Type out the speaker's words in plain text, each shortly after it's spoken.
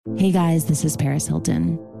Hey guys, this is Paris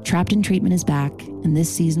Hilton. Trapped in Treatment is back, and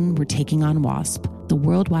this season we're taking on WASP, the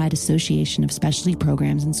Worldwide Association of Specialty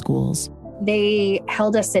Programs in Schools. They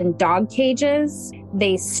held us in dog cages.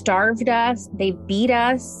 They starved us. They beat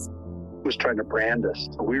us. Was trying to brand us.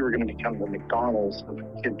 So we were going to become the McDonald's of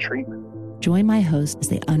kid treatment. Join my host as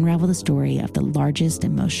they unravel the story of the largest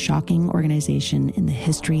and most shocking organization in the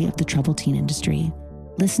history of the troubled teen industry.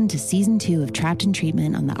 Listen to Season 2 of Trapped in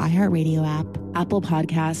Treatment on the iHeartRadio app, Apple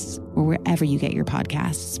Podcasts, or wherever you get your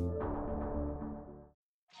podcasts.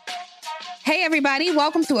 Hey, everybody.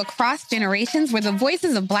 Welcome to Across Generations, where the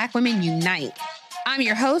voices of Black women unite. I'm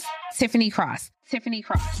your host, Tiffany Cross.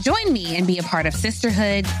 Join me and be a part of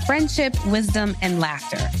sisterhood, friendship, wisdom, and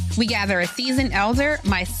laughter. We gather a seasoned elder,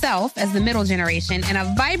 myself as the middle generation, and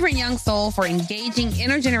a vibrant young soul for engaging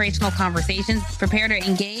intergenerational conversations. Prepare to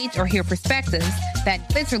engage or hear perspectives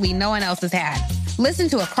that literally no one else has had. Listen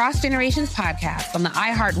to Across Generations podcast on the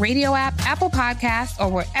iHeartRadio app, Apple Podcasts,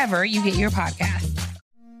 or wherever you get your podcasts.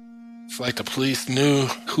 It's like the police knew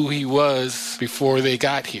who he was before they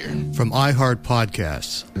got here. From iHeart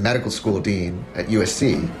Podcasts. The medical school dean at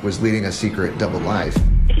USC was leading a secret double life.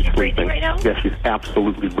 He's breathing right now? Yes, he's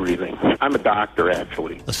absolutely breathing. I'm a doctor,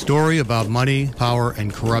 actually. A story about money, power,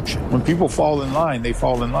 and corruption. When people fall in line, they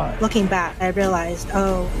fall in line. Looking back, I realized,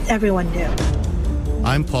 everyone knew.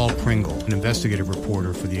 I'm Paul Pringle, an investigative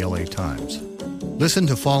reporter for the LA Times. Listen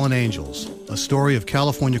to Fallen Angels, a story of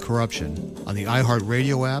California corruption on the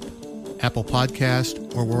iHeartRadio app, Apple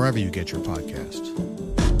Podcast, or wherever you get your podcasts.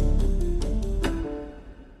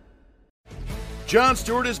 Jon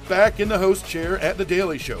Stewart is back in the host chair at The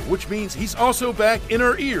Daily Show, which means he's also back in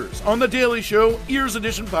our ears on The Daily Show Ears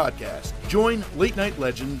Edition podcast. Join late-night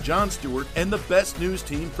legend Jon Stewart and the best news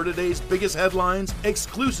team for today's biggest headlines,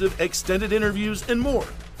 exclusive extended interviews, and more.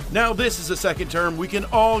 Now this is a second term we can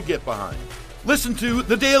all get behind. Listen to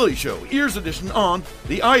The Daily Show Ears Edition on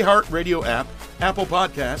the iHeartRadio app, Apple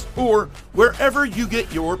Podcasts, or wherever you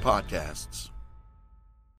get your podcasts.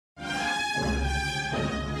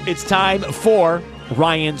 It's time for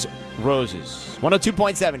Ryan's Roses.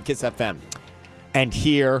 102.7 KISS FM. And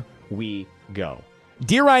here we go.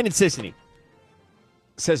 Dear Ryan and Sissany,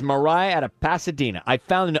 says Mariah out of Pasadena, I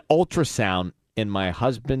found an ultrasound in my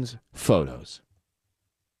husband's photos.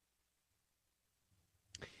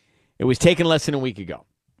 It was taken less than a week ago.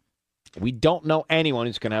 We don't know anyone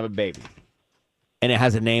who's going to have a baby. And it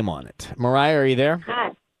has a name on it. Mariah, are you there?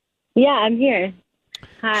 Hi. Yeah, I'm here.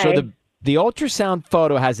 Hi. So the ultrasound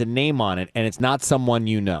photo has a name on it, and it's not someone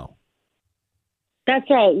you know. That's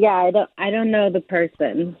right. Yeah, I don't know the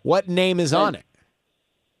person. What name is on it?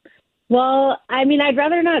 Well, I mean, I'd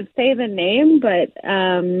rather not say the name, but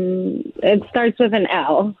it starts with an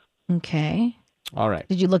L. Okay. All right.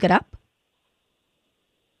 Did you look it up?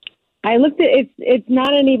 I looked at it's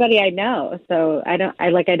not anybody I know, so I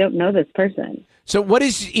don't know this person. So what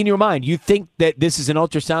is in your mind? You think that this is an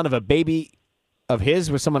ultrasound of a baby of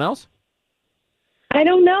his with someone else? I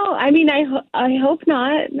don't know. I mean, I hope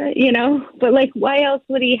not, but like, why else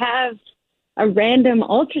would he have a random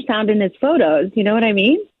ultrasound in his photos? You know what I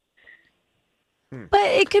mean? But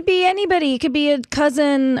it could be anybody. It could be a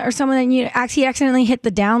cousin or someone that he accidentally hit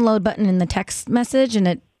the download button in the text message and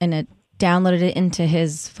it downloaded it into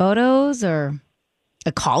his photos, or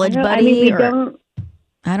a college buddy.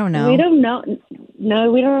 I don't know. We don't know.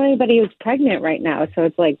 No, we don't know anybody who's pregnant right now. So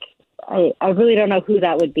it's like, I really don't know who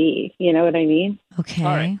that would be. You know what I mean? Okay.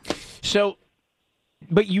 All right. So,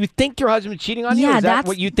 but you think your husband's cheating on you? Is that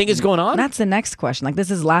what you think is going on? That's the next question. Like,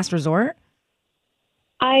 this is last resort?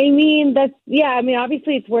 I mean,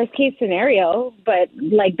 obviously it's worst case scenario, but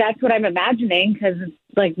like, that's what I'm imagining, because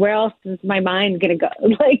like, where else is my mind going to go?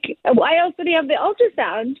 Like, why else would he have the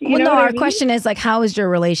ultrasound? Our question is like, how is your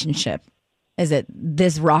relationship? Is it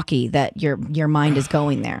this rocky that your mind is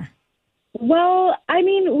going there? Well, I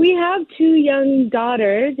mean, we have 2 young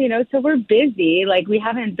daughters, so we're busy. Like, we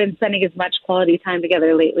haven't been spending as much quality time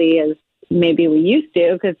together lately as maybe we used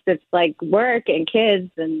to, because it's like work and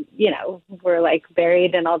kids and, we're like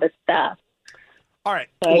buried in all this stuff. All right.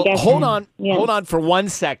 So well, hold on for 1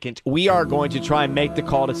 second. We are going to try and make the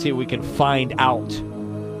call to see if we can find out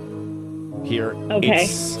here. Okay.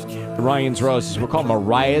 It's Ryan's Roses. We're calling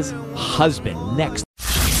Mariah's husband next.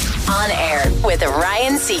 On air with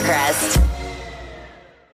Ryan Seacrest.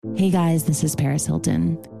 Hey guys, this is Paris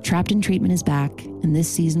Hilton. Trapped in Treatment is back, and this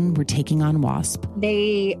season we're taking on WASP.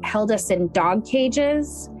 They held us in dog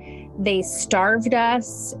cages. They starved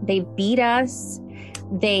us. They beat us.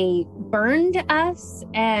 They burned us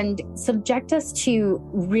and subject us to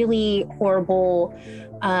really horrible,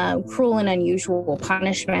 cruel and unusual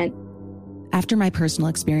punishment. After my personal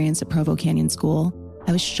experience at Provo Canyon School,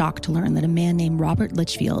 I was shocked to learn that a man named Robert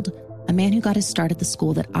Litchfield, a man who got his start at the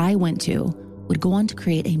school that I went to, would go on to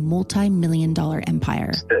create a multi-million-dollar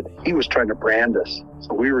empire. He was trying to brand us,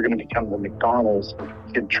 so we were going to become the McDonald's of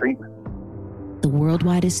kid treatment. The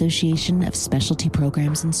Worldwide Association of Specialty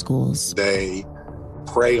Programs in Schools. They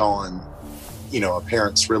prey on, a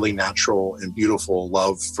parent's really natural and beautiful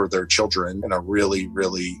love for their children in a really,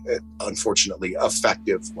 really, unfortunately,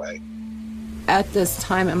 effective way. At this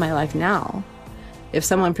time in my life now, if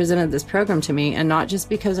someone presented this program to me, and not just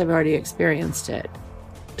because I've already experienced it,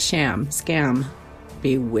 sham, scam,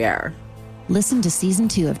 beware. Listen to Season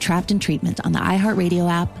 2 of Trapped in Treatment on the iHeartRadio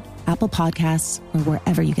app, Apple Podcasts, or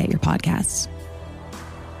wherever you get your podcasts.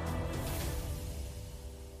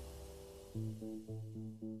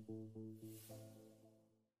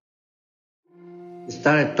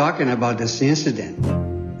 Started talking about this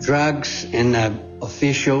incident. Drugs and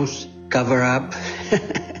officials cover up.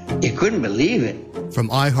 You couldn't believe it. From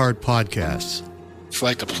iHeart Podcasts. It's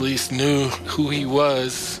like the police knew who he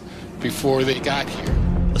was before they got here.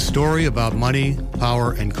 A story about money,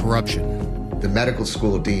 power, and corruption. The medical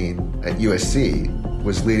school dean at USC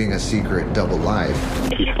was leading a secret double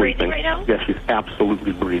life. Is she breathing right now? Yes, she's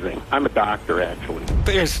absolutely breathing. I'm a doctor, actually.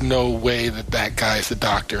 There's no way that guy's a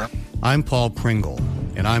doctor. I'm Paul Pringle,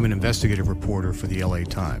 and I'm an investigative reporter for the LA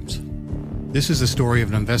Times. This is the story of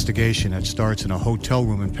an investigation that starts in a hotel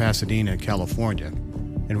room in Pasadena, California,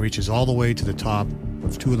 and reaches all the way to the top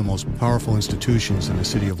of two of the most powerful institutions in the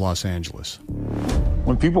city of Los Angeles.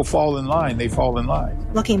 When people fall in line, they fall in line.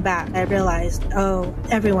 Looking back, I realized,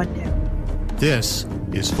 everyone knew. This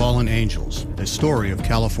is Fallen Angels, a story of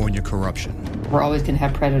California corruption. We're always going to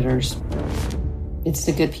have predators. It's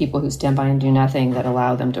the good people who stand by and do nothing that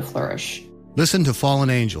allow them to flourish. Listen to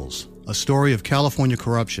Fallen Angels, a story of California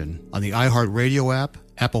corruption on the iHeartRadio app,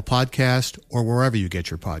 Apple Podcast, or wherever you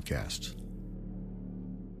get your podcasts.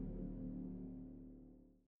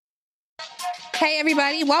 Hey,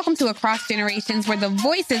 everybody. Welcome to Across Generations, where the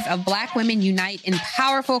voices of Black women unite in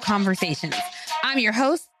powerful conversations. I'm your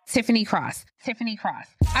host, Tiffany Cross.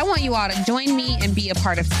 I want you all to join me and be a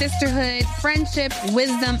part of sisterhood, friendship,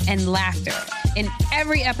 wisdom, and laughter. In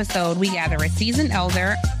every episode, we gather a seasoned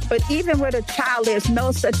elder. But even with a child, there's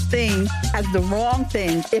no such thing as the wrong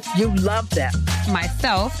thing if you love them.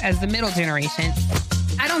 Myself, as the middle generation.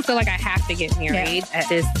 I don't feel like I have to get married at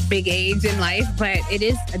this big age in life, but it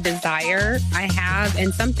is a desire I have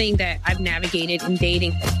and something that I've navigated in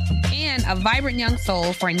dating. And a vibrant young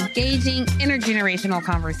soul for engaging intergenerational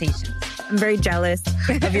conversations. I'm very jealous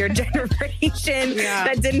of your generation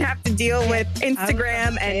that didn't have to deal with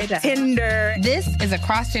Instagram and Tinder. This is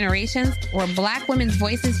Across Generations, where Black women's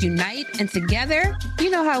voices unite, and together, you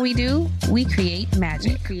know how we do, we create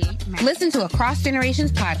magic. Listen to Across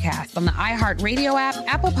Generations podcast on the iHeartRadio app,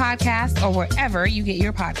 Apple Podcasts, or wherever you get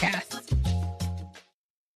your podcasts.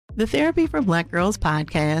 The Therapy for Black Girls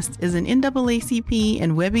podcast is an NAACP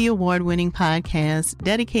and Webby Award-winning podcast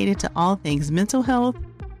dedicated to all things mental health,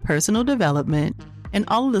 personal development, and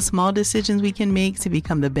all of the small decisions we can make to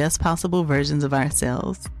become the best possible versions of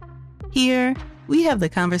ourselves. Here, we have the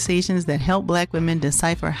conversations that help Black women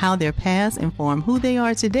decipher how their past inform who they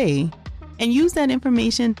are today and use that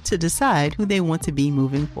information to decide who they want to be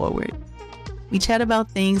moving forward. We chat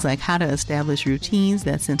about things like how to establish routines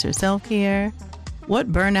that center self-care,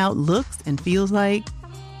 what burnout looks and feels like,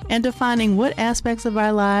 and defining what aspects of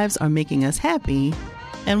our lives are making us happy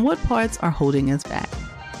and what parts are holding us back.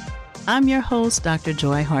 I'm your host, Dr.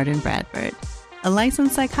 Joy Harden Bradford, a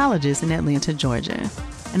licensed psychologist in Atlanta, Georgia,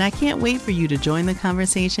 and I can't wait for you to join the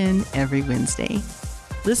conversation every Wednesday.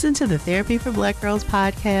 Listen to the Therapy for Black Girls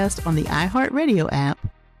podcast on the iHeartRadio app,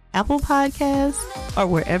 Apple Podcasts, or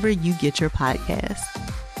wherever you get your podcasts.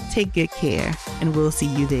 Take good care, and we'll see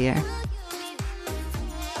you there.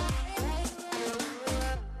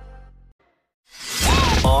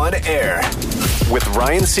 On Air with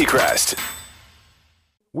Ryan Seacrest.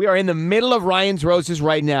 We are in the middle of Ryan's Roses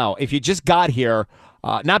right now. If you just got here,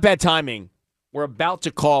 not bad timing. We're about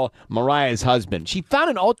to call Mariah's husband. She found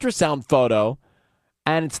an ultrasound photo,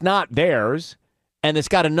 and it's not theirs, and it's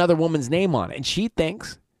got another woman's name on it. And she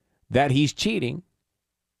thinks that he's cheating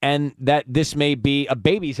and that this may be a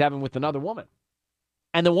baby he's having with another woman.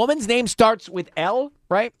 And the woman's name starts with L,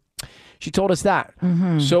 right? She told us that.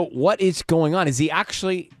 Mm-hmm. So what is going on? Is he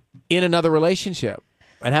actually in another relationship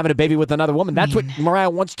and having a baby with another woman? That's what Mariah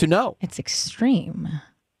wants to know. It's extreme.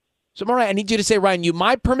 So, Mariah, I need you to say, Ryan, you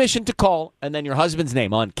my permission to call, and then your husband's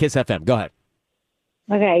name on Kiss FM. Go ahead.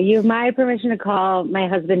 Okay, you have my permission to call my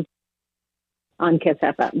husband on Kiss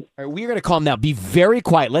FM. All right, we're going to call him now. Be very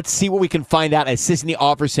quiet. Let's see what we can find out as Sisney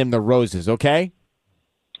offers him the roses, okay?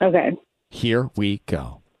 Okay. Here we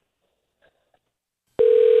go.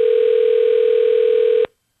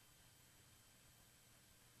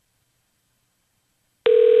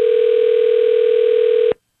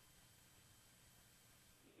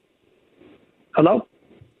 Hello?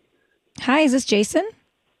 Hi, is this Jason?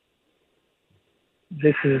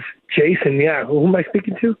 This is Jason. Yeah. Who am I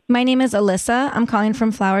speaking to? My name is Alyssa. I'm calling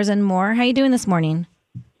from Flowers and More. How you doing this morning?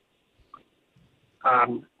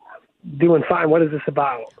 Doing fine. What is this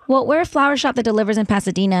about? Well, we're a flower shop that delivers in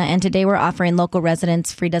Pasadena, and today we're offering local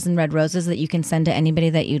residents free dozen red roses that you can send to anybody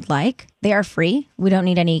that you'd like. They are free. We don't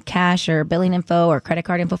need any cash or billing info or credit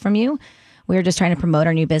card info from you. We're just trying to promote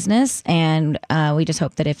our new business, and we just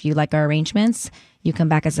hope that if you like our arrangements, you come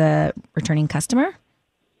back as a returning customer.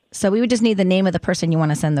 So we would just need the name of the person you want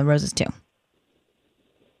to send the roses to.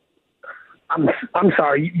 I'm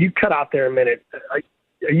sorry. You cut out there a minute.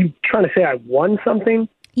 Are you trying to say I won something?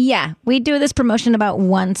 Yeah, we do this promotion about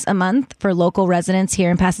once a month for local residents here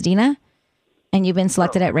in Pasadena, and you've been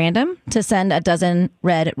selected at random to send a dozen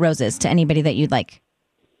red roses to anybody that you'd like.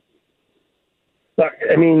 Look,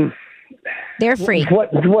 I mean, they're free.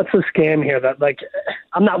 What's the scam here? That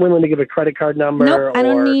I'm not willing to give a credit card number. Nope, I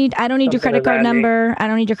don't need your credit card number. I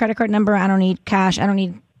don't need your credit card number. I don't need cash. I don't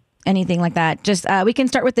need anything like that. Just we can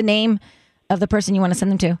start with the name of the person you want to send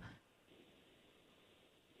them to.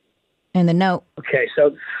 And the note. Okay,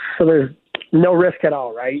 so there's no risk at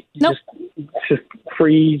all, right? Nope. It's just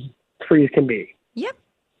free as can be. Yep.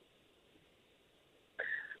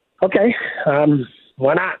 Okay,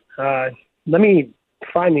 why not? Let me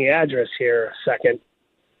find the address here a second.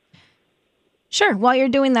 Sure. While you're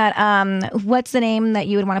doing that, what's the name that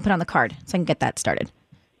you would want to put on the card so I can get that started?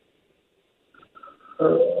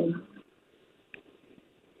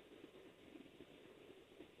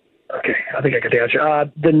 Okay, I think I got the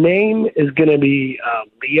answer. The name is going to be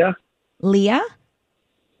Leah. Leah?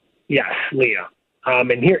 Yes, Leah.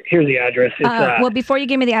 And here's the address. It's, well, before you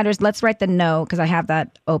give me the address, let's write the note because I have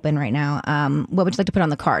that open right now. What would you like to put on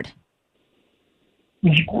the card?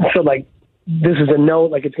 So, this is a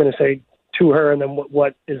note, it's going to say to her, and then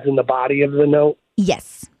what is in the body of the note?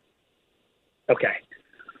 Yes. Okay.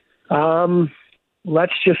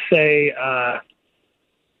 Let's just say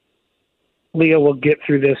Leah will get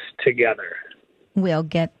through this together. We'll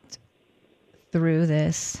get through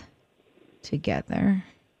this together.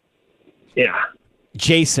 Yeah.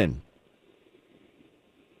 Jason.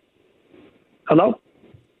 Hello?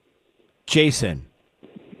 Jason.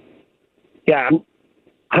 Yeah,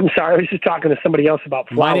 I'm sorry. I was just talking to somebody else about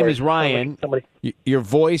flowers. My name is Ryan. Your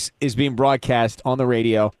voice is being broadcast on the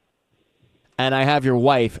radio, and I have your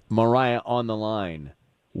wife, Mariah, on the line.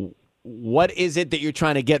 What is it that you're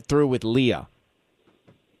trying to get through with Leah?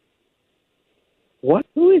 What?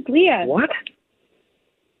 Who is Leah? What?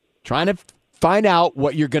 Trying to find out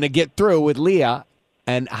what you're going to get through with Leah,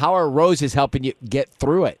 and how are roses helping you get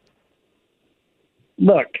through it?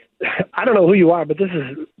 Look, I don't know who you are, but this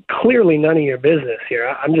is clearly none of your business here.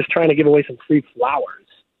 I'm just trying to give away some free flowers.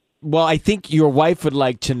 Well, I think your wife would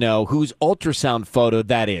like to know whose ultrasound photo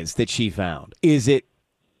that is that she found. Is it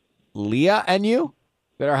Leah and you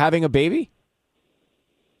that are having a baby?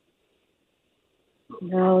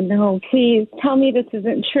 No, please. Tell me this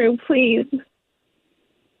isn't true, please.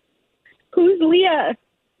 Who's Leah?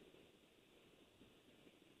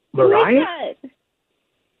 Mariah? Who is that?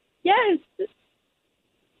 Yes.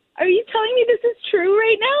 Are you telling me this is true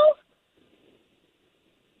right now?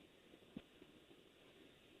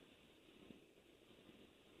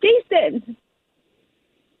 Jason.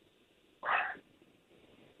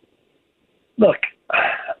 Look,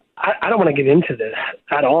 I don't want to get into this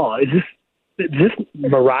at all. Is this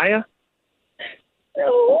Mariah?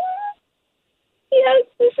 No. Yes,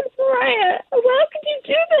 this is Mariah. How could you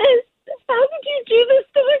do this? How could you do this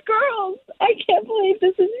to the girls? I can't believe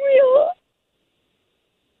this is real.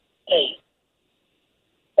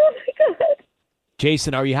 Oh my God.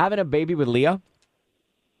 Jason, are you having a baby with Leah?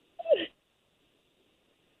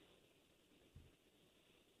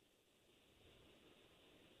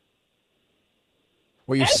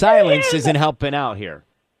 Well, your silence isn't helping out here.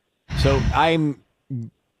 So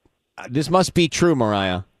this must be true,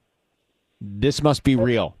 Mariah. This must be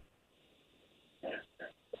real.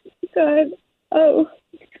 God. Oh,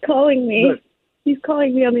 he's calling me. He's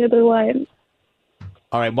calling me on the other line.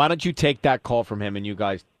 All right, why don't you take that call from him and you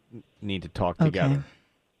guys need to talk together.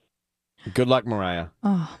 Good luck, Mariah.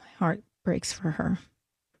 Oh, my heart breaks for her.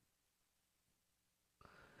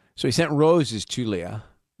 So he sent roses to Leah.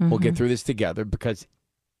 We'll get through this together because,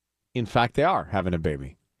 in fact, they are having a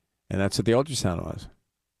baby. And that's what the ultrasound was.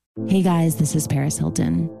 Hey guys, this is Paris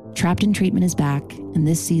Hilton. Trapped in Treatment is back, and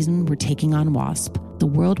this season we're taking on WASP, the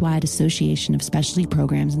Worldwide Association of Specialty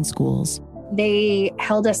Programs in Schools. They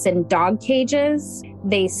held us in dog cages.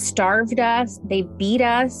 They starved us. They beat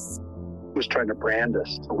us. Was trying to brand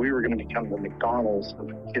us. So we were going to become the McDonald's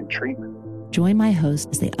of kid treatment. Join my host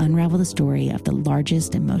as they unravel the story of the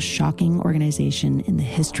largest and most shocking organization in the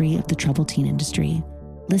history of the troubled teen industry.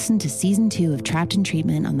 Listen to Season 2 of Trapped in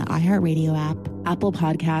Treatment on the iHeartRadio app, Apple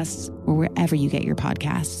Podcasts, or wherever you get your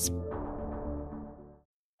podcasts.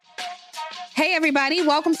 Hey, everybody.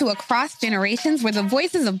 Welcome to Across Generations, where the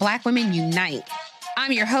voices of Black women unite.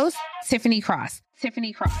 I'm your host, Tiffany Cross.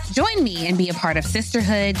 Join me and be a part of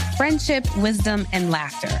sisterhood, friendship, wisdom, and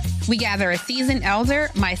laughter. We gather a seasoned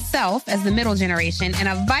elder, myself as the middle generation, and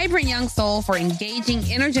a vibrant young soul for engaging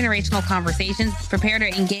intergenerational conversations. Prepare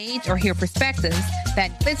to engage or hear perspectives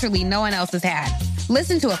that literally no one else has had.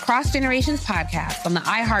 Listen to Across Generations podcast on the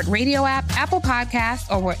iHeartRadio app, Apple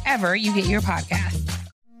Podcasts, or wherever you get your podcasts.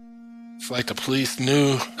 It's like the police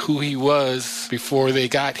knew who he was before they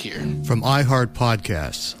got here. From iHeart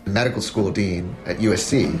Podcasts. The medical school dean at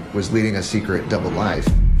USC was leading a secret double life.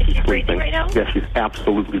 She's breathing right now? Yes, she's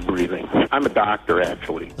absolutely breathing. I'm a doctor,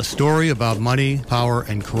 actually. A story about money, power,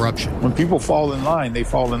 and corruption. When people fall in line, they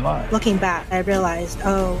fall in line. Looking back, I realized,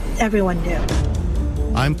 everyone knew.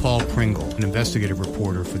 I'm Paul Pringle, an investigative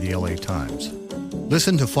reporter for the LA Times.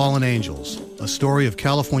 Listen to Fallen Angels, a story of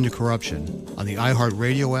California corruption on the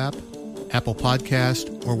iHeartRadio app, Apple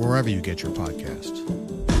Podcast, or wherever you get your podcasts.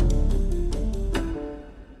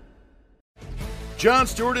 Jon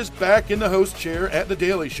Stewart is back in the host chair at The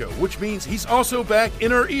Daily Show, which means he's also back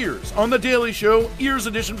in our ears on The Daily Show Ears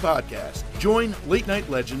Edition podcast. Join late-night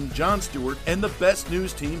legend Jon Stewart and the best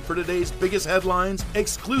news team for today's biggest headlines,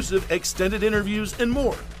 exclusive extended interviews, and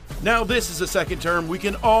more. Now this is a second term we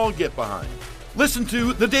can all get behind. Listen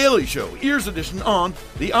to The Daily Show Ears Edition on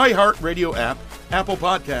the iHeartRadio app, Apple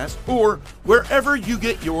Podcasts, or wherever you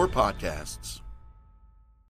get your podcasts.